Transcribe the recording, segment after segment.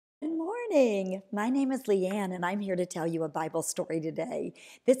Good morning. My name is Leanne, and I'm here to tell you a Bible story today.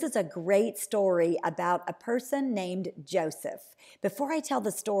 This is a great story about a person named Joseph. Before I tell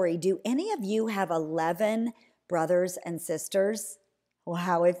the story, do any of you have 11 brothers and sisters?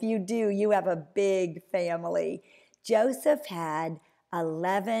 Wow, if you do, you have a big family. Joseph had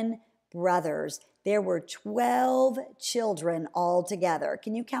 11 brothers. There were 12 children altogether.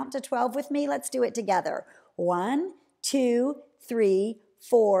 Can you count to 12 with me? Let's do it together. 1, 2, 3,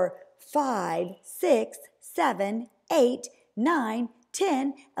 4, 5, 6, 7, 8, 9,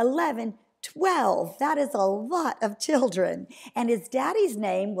 10, 11, 12. That is a lot of children. And his daddy's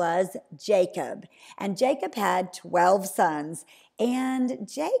name was Jacob. And Jacob had 12 sons. And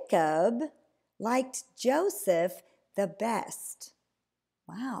Jacob liked Joseph the best.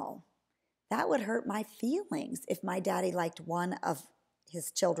 Wow, that would hurt my feelings if my daddy liked one of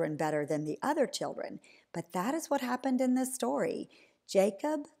his children better than the other children. But that is what happened in this story.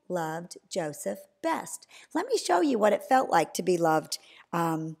 Jacob loved Joseph best. Let me show you what it felt like to be loved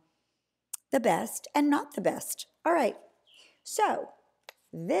the best and not the best. All right, so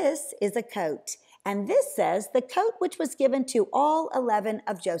this is a coat. And this says the coat which was given to all 11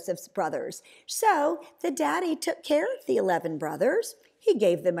 of Joseph's brothers. So the daddy took care of the 11 brothers. He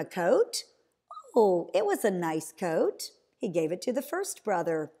gave them a coat. Oh, it was a nice coat. He gave it to the first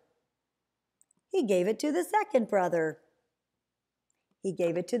brother. He gave it to the second brother. He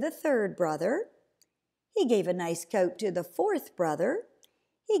gave it to the third brother. He gave a nice coat to the fourth brother.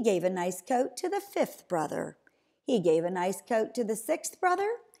 He gave a nice coat to the fifth brother. He gave a nice coat to the sixth brother,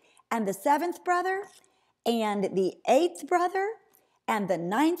 and the seventh brother, and the eighth brother, and the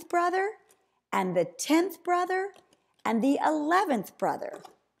ninth brother, and the 10th brother, and the 11th brother.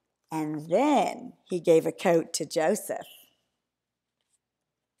 And then he gave a coat to Joseph.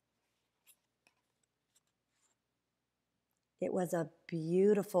 It was a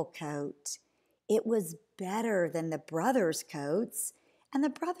beautiful coat. It was better than the brothers' coats. And the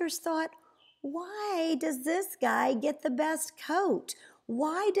brothers thought, why does this guy get the best coat?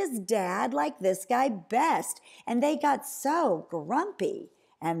 Why does Dad like this guy best? And they got so grumpy.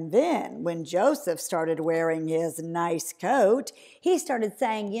 And then when Joseph started wearing his nice coat, he started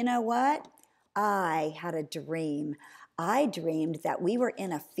saying, you know what? I had a dream. I dreamed that we were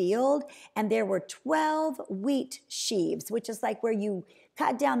in a field and there were 12 wheat sheaves, which is like where you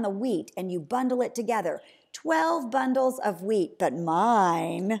cut down the wheat and you bundle it together. 12 bundles of wheat, but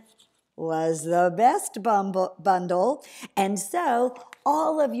mine was the best bundle. And so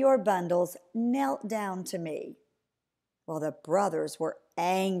all of your bundles knelt down to me. Well, the brothers were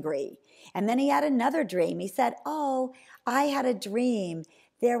angry. And then he had another dream. He said, oh, I had a dream.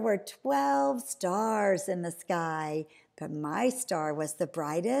 There were 12 stars in the sky, but my star was the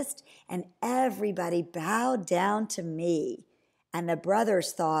brightest, and everybody bowed down to me. And the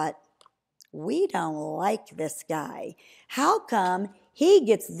brothers thought, we don't like this guy. How come he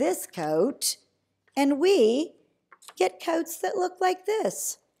gets this coat and we get coats that look like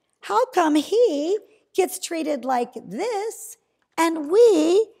this? How come he gets treated like this and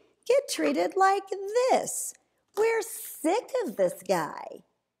we get treated like this? We're sick of this guy.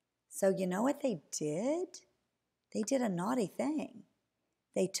 So you know what they did? They did a naughty thing.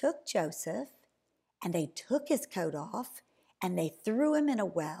 They took Joseph and they took his coat off and they threw him in a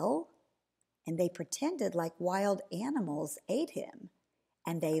well and they pretended like wild animals ate him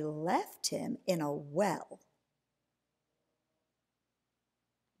and they left him in a well.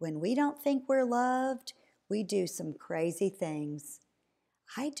 When we don't think we're loved, we do some crazy things.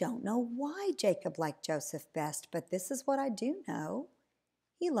 I don't know why Jacob liked Joseph best, but this is what I do know.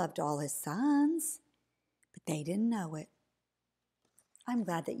 He loved all his sons, but they didn't know it. I'm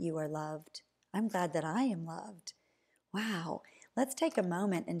glad that you are loved. I'm glad that I am loved. Wow, let's take a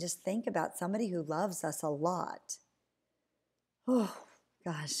moment and just think about somebody who loves us a lot. Oh,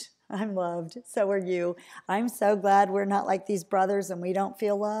 gosh, I'm loved. So are you. I'm so glad we're not like these brothers and we don't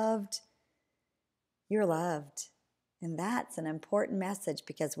feel loved. You're loved. And that's an important message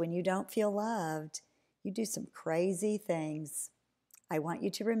because when you don't feel loved, you do some crazy things. I want you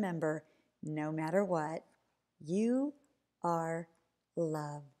to remember, no matter what, you are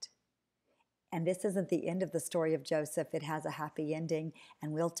loved. And this isn't the end of the story of Joseph. It has a happy ending,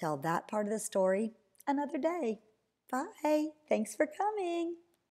 and we'll tell that part of the story another day. Bye. Thanks for coming.